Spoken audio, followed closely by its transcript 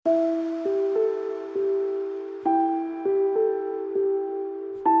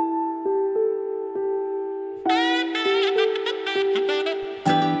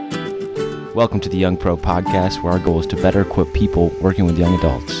Welcome to the Young Pro Podcast, where our goal is to better equip people working with young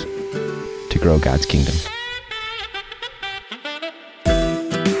adults to grow God's kingdom.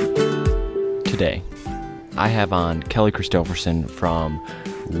 Today, I have on Kelly Christopherson from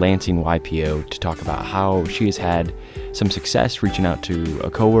Lansing YPO to talk about how she has had some success reaching out to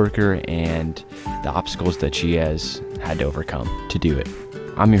a coworker and the obstacles that she has had to overcome to do it.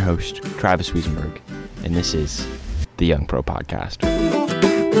 I'm your host, Travis Wiesenberg, and this is the Young Pro Podcast.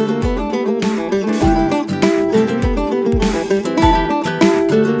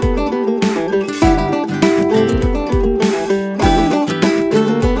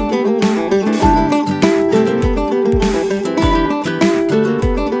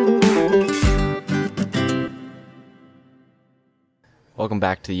 Welcome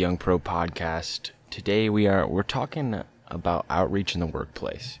back to the Young Pro Podcast. Today we're talking about outreach in the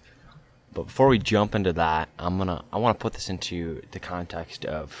workplace. But before we jump into that, I want to put this into the context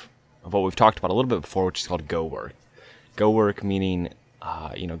of what we've talked about a little bit before, which is called Go Work. Go Work meaning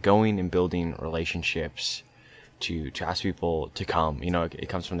going and building relationships to ask people to come. It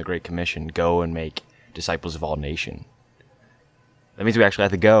comes from the Great Commission, go and make disciples of all nations. That means we actually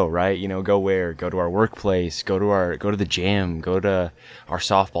have to go, right? Go where? Go to our workplace, go to the gym, go to our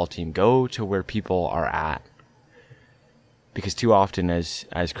softball team, go to where people are at. Because too often as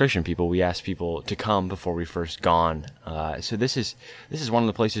Christian people, we ask people to come before we first gone. So this is one of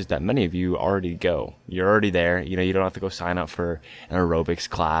the places that many of you already go. You're already there. You don't have to go sign up for an aerobics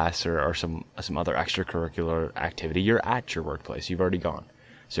class or some other extracurricular activity. You're at your workplace. You've already gone.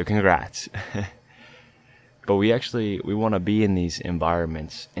 So congrats. But we want to be in these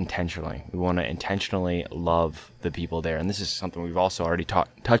environments intentionally. We want to intentionally love the people there. And this is something we've also already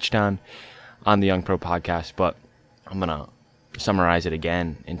touched on the Young Pro Podcast, but I'm going to summarize it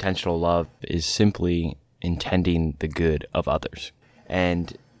again. Intentional love is simply intending the good of others.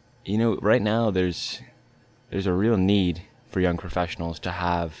 And, right now there's a real need for young professionals to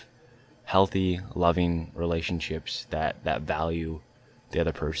have healthy, loving relationships that value the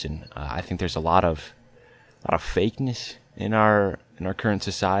other person. I think there's a lot of fakeness in our current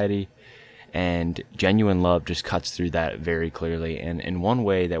society, and genuine love just cuts through that very clearly. And one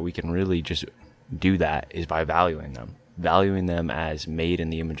way that we can really just do that is by valuing them as made in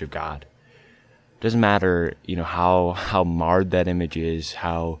the image of God. Doesn't matter, how marred that image is,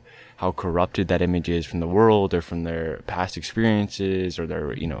 how corrupted that image is from the world or from their past experiences or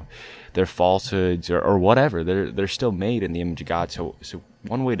their falsehoods or whatever. They're still made in the image of God. So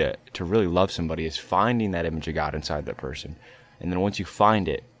one way to really love somebody is finding that image of God inside that person. And then once you find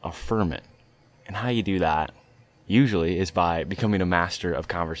it, affirm it. And how you do that usually is by becoming a master of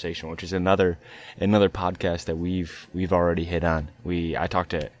conversation, which is another podcast that we've already hit on. I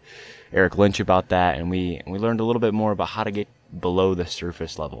talked to Eric Lynch about that, and we learned a little bit more about how to get below the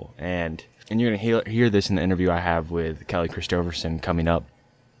surface level. And you're going to hear this in the interview I have with Kelly Christopherson coming up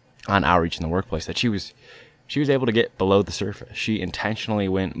on outreach in the workplace, that she was able to get below the surface. She intentionally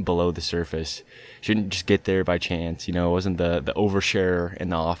went below the surface. She didn't just get there by chance. It wasn't the oversharer in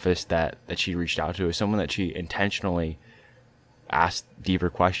the office that she reached out to. It was someone that she intentionally asked deeper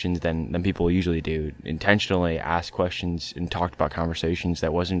questions than people usually do. Intentionally asked questions and talked about conversations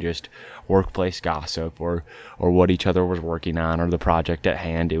that wasn't just workplace gossip or what each other was working on or the project at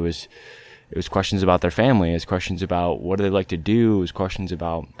hand. It was questions about their family. It was questions about what do they like to do. It was questions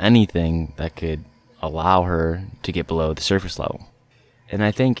about anything that could allow her to get below the surface level. And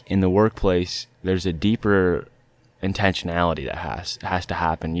I think in the workplace, there's a deeper intentionality that has to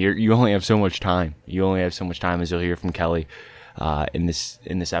happen. You only have so much time. You only have so much time, as you'll hear from Kelly in this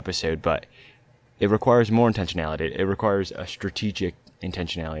episode. But it requires more intentionality. It requires a strategic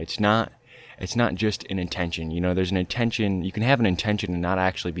intentionality. It's not just an intention. There's an intention. You can have an intention and not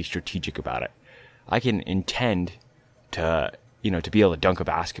actually be strategic about it. I can intend to be able to dunk a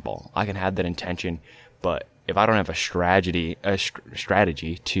basketball. I can have that intention, but if I don't have a strategy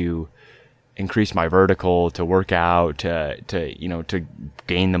to increase my vertical, to work out, to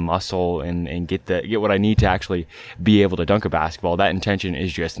gain the muscle and get what I need to actually be able to dunk a basketball, that intention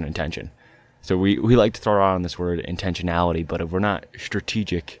is just an intention. So we like to throw around this word intentionality, but if we're not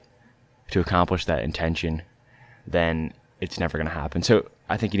strategic to accomplish that intention, then it's never going to happen. So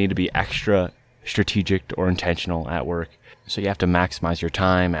I think you need to be extra strategic or intentional at work. So you have to maximize your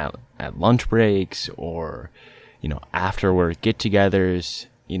time at lunch breaks or, after work get-togethers.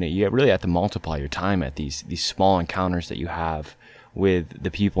 You really have to multiply your time at these small encounters that you have with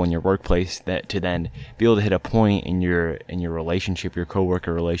the people in your workplace, that to then be able to hit a point in your relationship, your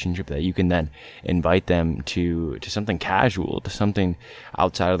coworker relationship, that you can then invite them to something casual, to something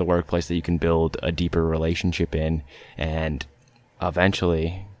outside of the workplace that you can build a deeper relationship in, and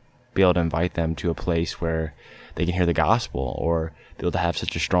eventually be able to invite them to a place where they can hear the gospel, or be able to have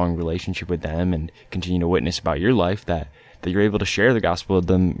such a strong relationship with them and continue to witness about your life that you're able to share the gospel with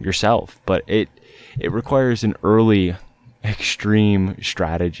them yourself. But it requires an early extreme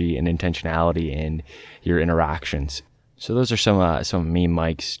strategy and intentionality in your interactions. So those are some of me,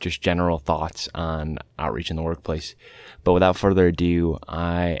 Mike's, just general thoughts on outreach in the workplace. But without further ado,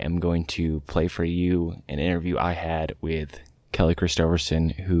 I am going to play for you an interview I had with Kelly Christopherson,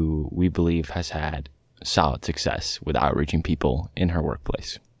 who we believe has had solid success with outreaching people in her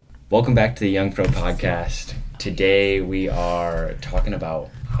workplace. Welcome back to the Young Pro Podcast. Today we are talking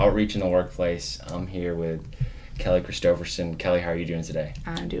about outreach in the workplace. I'm here with Kelly Christopherson. Kelly, how are you doing today?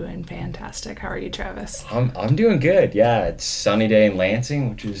 I'm doing fantastic. How are you, Travis? I'm doing good. Yeah, it's a sunny day in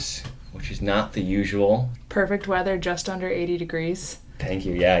Lansing, which is not the usual. Perfect weather, just under 80 degrees. Thank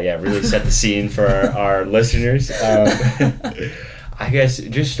you. Yeah. Really set the scene for our listeners. I guess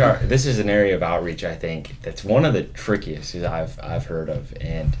just start. This is an area of outreach, I think, that's one of the trickiest I've heard of.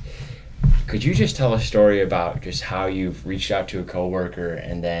 And could you just tell a story about just how you've reached out to a coworker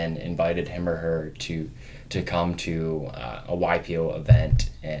and then invited him or her to come to a YPO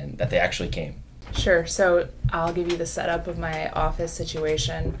event, and that they actually came? Sure. So I'll give you the setup of my office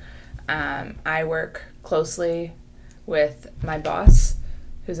situation. I work closely with my boss,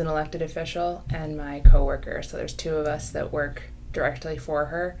 who's an elected official, and my coworker. So there's two of us that work directly for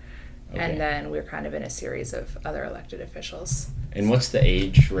her. Okay. And then we're kind of in a series of other elected officials. And what's the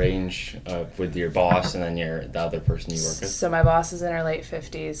age range with your boss and then the other person you work with? So my boss is in her late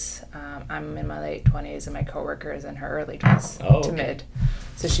 50s. I'm in my late 20s, and my coworker is in her early 20s to mid.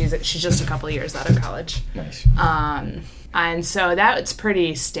 So she's just a couple of years out of college. Nice. And so that's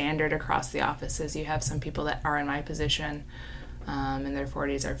pretty standard across the offices. You have some people that are in my position in their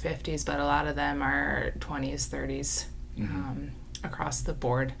 40s or 50s, but a lot of them are 20s, 30s across the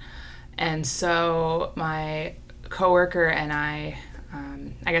board. And so my coworker and I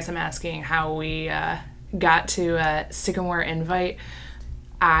guess I'm asking how we got to Sycamore Invite.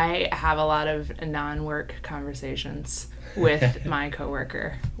 I have a lot of non-work conversations with my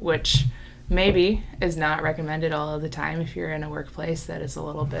coworker, which maybe is not recommended all of the time if you're in a workplace that is a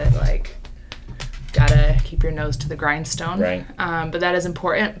little bit like gotta keep your nose to the grindstone. Right. But that is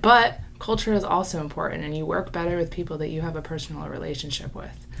important. But culture is also important, and you work better with people that you have a personal relationship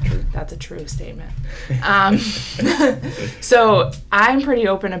with. True. That's a true statement. So I'm pretty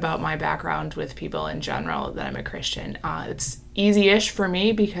open about my background with people in general, that I'm a Christian. It's easy-ish for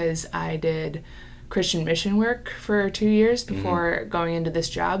me because I did Christian mission work for 2 years before going into this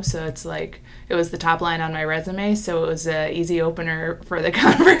job. So it's like, it was the top line on my resume. So it was an easy opener for the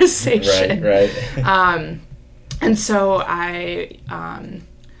conversation. Right. And so I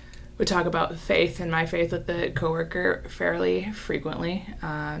would talk about faith and my faith with the coworker fairly frequently.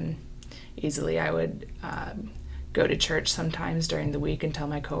 Easily I would go to church sometimes during the week and tell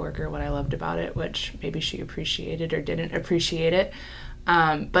my coworker what I loved about it, which maybe she appreciated or didn't appreciate it.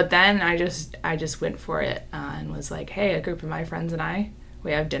 But then I just went for it and was like, hey, a group of my friends and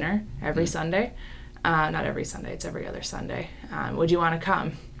we have dinner every Sunday. Not every Sunday, it's every other Sunday. Would you want to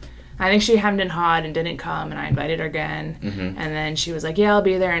come? I think she hemmed and hawed and didn't come, and I invited her again. And then she was like, yeah, I'll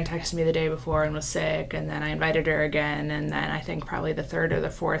be there, and texted me the day before and was sick. And then I invited her again, and then I think probably the third or the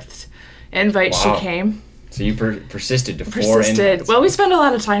fourth invite she came. So you persisted to 4 invites. Well, we spent a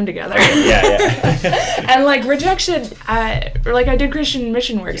lot of time together. Okay, yeah. And like rejection, I did Christian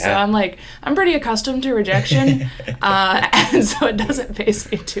mission work, so I'm pretty accustomed to rejection, and so it doesn't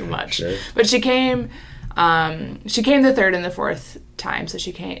faze me too much. Sure. But she came the third and the fourth time, so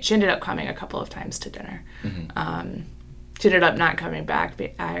she ended up coming a couple of times to dinner. She ended up not coming back.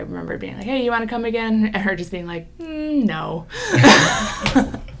 I remember being like, hey, you want to come again? And her just being like, no.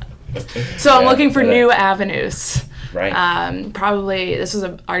 So I'm looking for new avenues. Right. Probably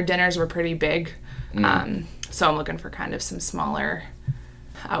our dinners were pretty big. So I'm looking for kind of some smaller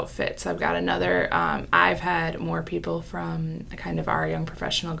outfits. I've got another, I've had more people from kind of our young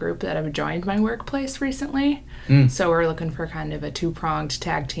professional group that have joined my workplace recently. So we're looking for kind of a two-pronged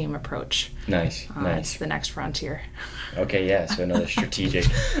tag team approach. Nice. It's the next frontier. Okay, yeah, so another strategic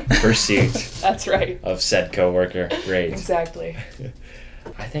pursuit. That's right. Of said coworker. Great. Exactly.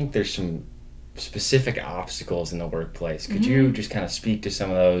 I think there's some specific obstacles in the workplace. Could you just kind of speak to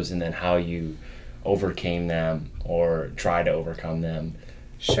some of those and then how you overcame them or try to overcome them?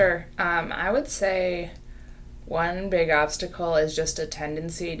 Sure. I would say one big obstacle is just a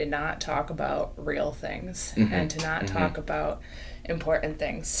tendency to not talk about real things and to not talk about important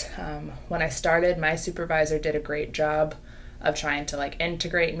things. When I started, my supervisor did a great job of trying to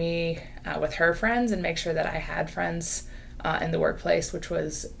integrate me with her friends and make sure that I had friends in the workplace, which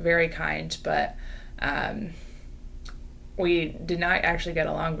was very kind, but we did not actually get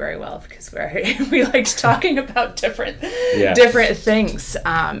along very well because we liked talking about different things,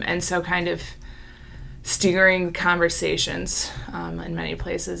 and so kind of steering conversations in many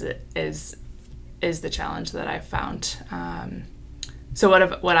places is the challenge that I've found. So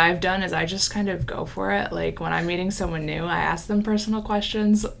what I've done is I just kind of go for it. Like when I'm meeting someone new, I ask them personal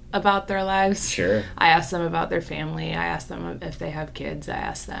questions about their lives. Sure. I ask them about their family. I ask them if they have kids. I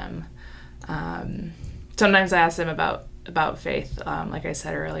ask them. Sometimes I ask them about faith, like I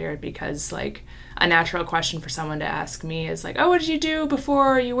said earlier, because like a natural question for someone to ask me is like, oh, what did you do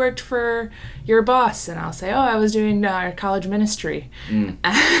before you worked for your boss? And I'll say, oh, I was doing college ministry. And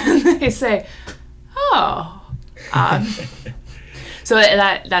they say, oh. So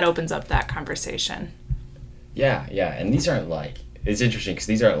that opens up that conversation. Yeah, and these aren't like, it's interesting because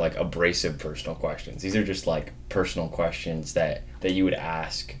these aren't like abrasive personal questions. These are just like personal questions that you would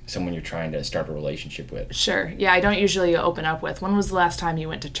ask someone you're trying to start a relationship with. Sure. Yeah, I don't usually open up with, when was the last time you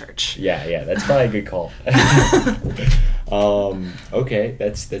went to church? Yeah, that's probably a good call. Okay,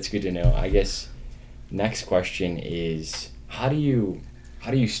 that's good to know. I guess next question is, how do you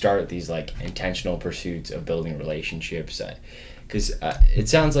start these like intentional pursuits of building relationships? Because it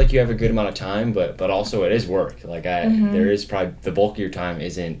sounds like you have a good amount of time, but also it is work. Like there is probably the bulk of your time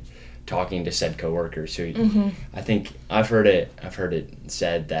isn't talking to said coworkers. So I think I've heard it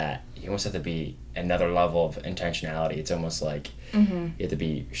said that you almost have to be another level of intentionality. It's almost like you have to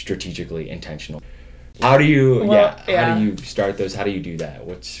be strategically intentional. How do you how do you start those? How do you do that?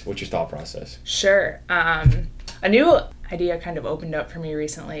 What's your thought process? Sure. A new idea kind of opened up for me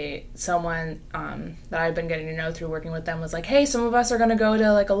recently. Someone that I've been getting to know through working with them was like, hey, some of us are going to go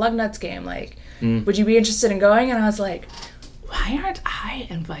to like a Lugnuts game. Like, would you be interested in going? And I was like, why aren't I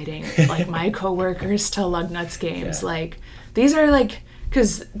inviting like my coworkers to Lugnuts games? Yeah. Like, these are like,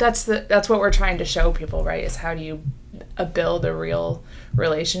 because that's what we're trying to show people, right? Is how do you build a real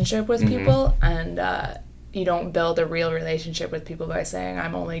relationship with people, and you don't build a real relationship with people by saying,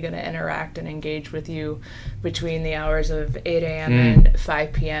 I'm only going to interact and engage with you between the hours of 8 a.m. and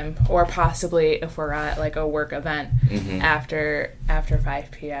 5 p.m. or possibly if we're at like a work event after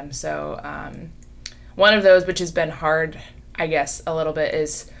 5 p.m. So one of those, which has been hard, I guess, a little bit,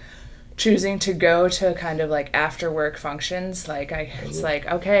 is choosing to go to kind of like after work functions. Like it's like,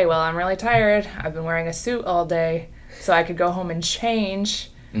 okay, well, I'm really tired. I've been wearing a suit all day, so I could go home and change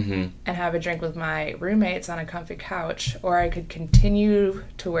and have a drink with my roommates on a comfy couch, or I could continue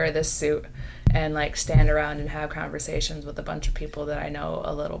to wear this suit and like stand around and have conversations with a bunch of people that I know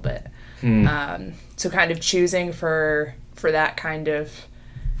a little bit. So kind of choosing for that kind of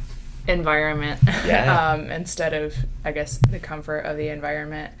environment instead of, I guess, the comfort of the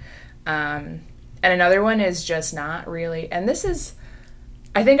environment. And another one is just not really, and this is,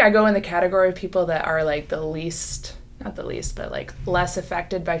 I think I go in the category of people that are like not the least, but like less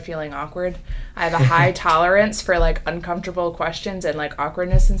affected by feeling awkward. I have a high tolerance for like uncomfortable questions and like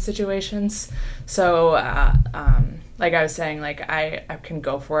awkwardness in situations. So, like I was saying, like I can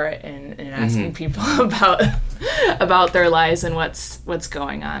go for it in asking people about their lives and what's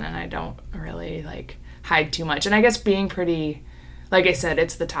going on, and I don't really like hide too much. And I guess being pretty, like I said,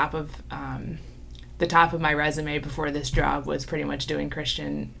 it's the top of my resume before this job was pretty much doing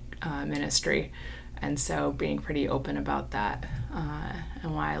Christian ministry. And so being pretty open about that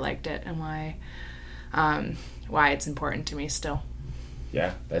and why I liked it and why it's important to me still.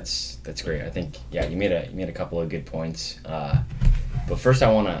 Yeah, that's great. I think you made a couple of good points. But first,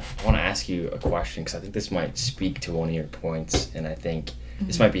 I wanna ask you a question, because I think this might speak to one of your points, and I think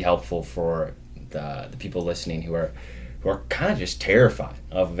this might be helpful for the people listening who are kind of just terrified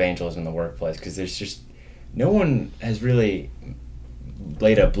of evangelism in the workplace, because there's just no one has really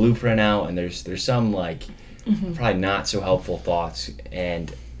laid a blueprint out, and there's some like probably not so helpful thoughts.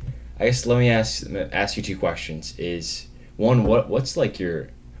 And I guess let me ask you two questions. Is one, what's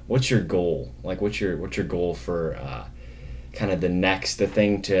your goal? Like what's your goal for kind of the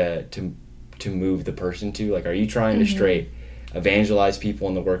thing to move the person to? Like, are you trying to straight evangelize people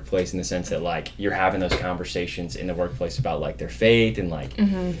in the workplace in the sense that like you're having those conversations in the workplace about like their faith and like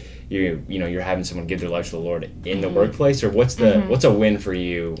you're having someone give their life to the Lord in the workplace, or what's a win for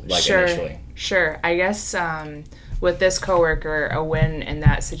you like initially? Sure. I guess with this coworker, a win in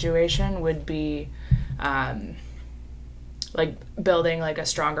that situation would be like building like a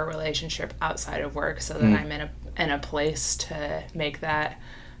stronger relationship outside of work, so that I'm in a place to make that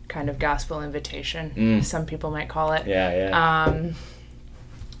kind of gospel invitation, some people might call it.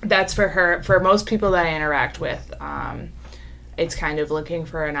 That's for her. For most people that I interact with, it's kind of looking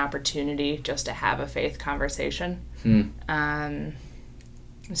for an opportunity just to have a faith conversation.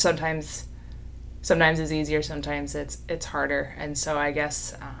 Sometimes it's easier, sometimes it's harder. And so I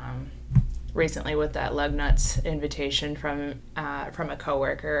guess recently with that lug nuts invitation from a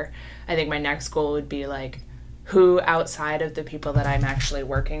coworker, I think my next goal would be like, who outside of the people that I'm actually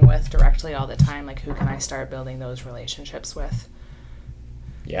working with directly all the time, like who can I start building those relationships with?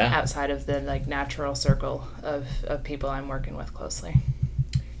 Yeah. Outside of the like natural circle of people I'm working with closely.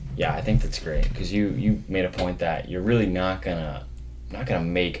 Yeah, I think that's great, because you made a point that you're really not gonna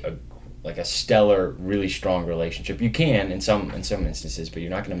make a stellar, really strong relationship. You can in some instances, but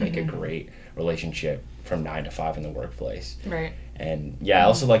you're not gonna make a great relationship from 9 to 5 in the workplace. Right. And I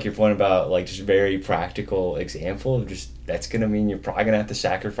also like your point about like just very practical example of just that's gonna mean you're probably gonna have to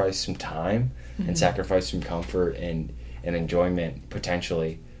sacrifice some time and sacrifice some comfort and enjoyment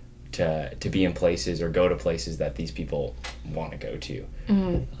potentially to be in places or go to places that these people want to go to.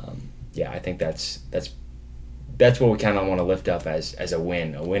 I think that's what we kind of want to lift up as a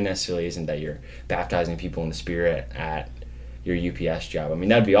win. A win necessarily isn't that you're baptizing people in the Spirit at your UPS job. I mean,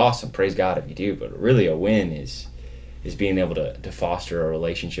 that'd be awesome. Praise God if you do. But really, a win is being able to foster a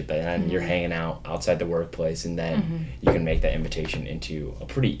relationship, and you're hanging out outside the workplace, and then you can make that invitation into a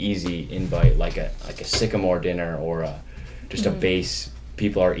pretty easy invite, like a Sycamore dinner or just a base.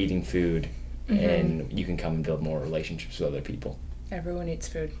 People are eating food, and you can come and build more relationships with other people. Everyone eats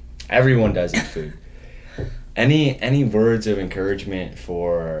food. Everyone does eat food. Any words of encouragement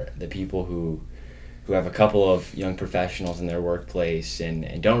for the people who have a couple of young professionals in their workplace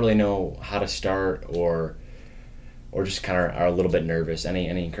and don't really know how to start or just kind of are a little bit nervous? Any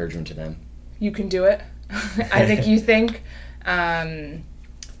encouragement to them? You can do it. I think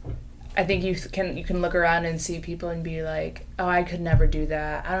you can look around and see people and be like, oh, I could never do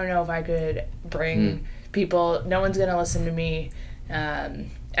that. I don't know if I could bring people. No one's going to listen to me.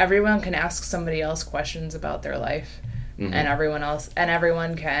 Everyone can ask somebody else questions about their life, and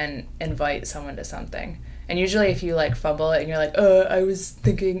everyone can invite someone to something. And usually if you like fumble it and you're like, I was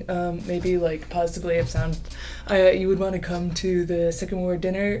thinking maybe like possibly you would want to come to the Sycamore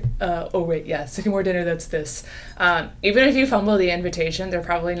dinner. Sycamore dinner, that's this. Even if you fumble the invitation, they're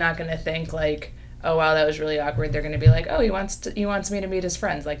probably not going to think like, oh wow, that was really awkward. They're going to be like, oh, he wants me to meet his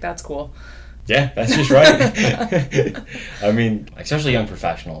friends. Like, that's cool. Yeah, that's just right. I mean, especially young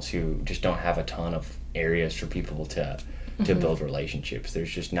professionals who just don't have a ton of areas for people to build relationships.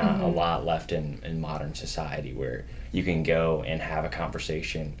 There's just not a lot left in modern society where you can go and have a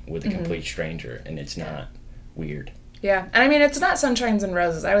conversation with a complete stranger and it's not weird. Yeah, and I mean, it's not sunshines and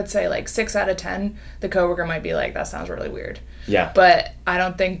roses. I would say like 6 out of 10, the coworker might be like, that sounds really weird. Yeah. But I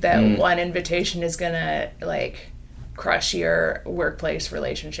don't think that one invitation is going to like crush your workplace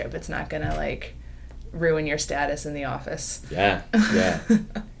relationship. It's not going to like ruin your status in the office. Yeah.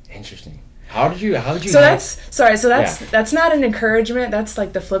 Interesting. How did you that's not an encouragement. That's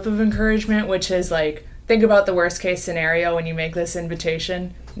like the flip of encouragement, which is like, think about the worst case scenario when you make this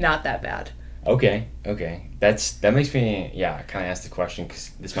invitation. Not that bad. Okay. That makes me kind of ask the question,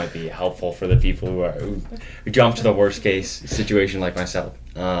 because this might be helpful for the people who jump to the worst case situation like myself.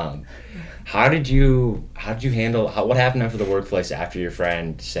 How did you handle what happened after the workplace after your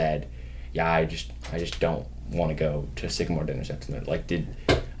friend said, I just don't want to go to Sycamore dinners after that? Like, did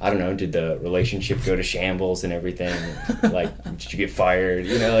the relationship go to shambles and everything? Like, did you get fired?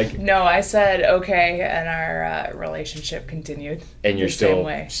 No, I said okay, and our relationship continued. And you're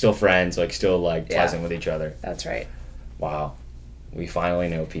still friends, like still like pleasant with each other. That's right. Wow, we finally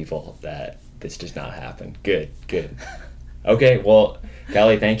know people that this does not happen. Good. Okay, well,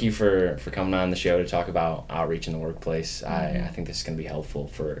 Kelly, thank you for coming on the show to talk about outreach in the workplace. I think this is going to be helpful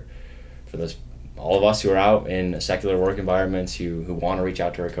for those. All of us who are out in secular work environments who want to reach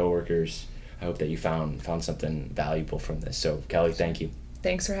out to our coworkers. I hope that you found something valuable from this. So, Kelly, thank you.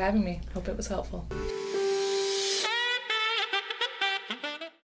 Thanks for having me. Hope it was helpful.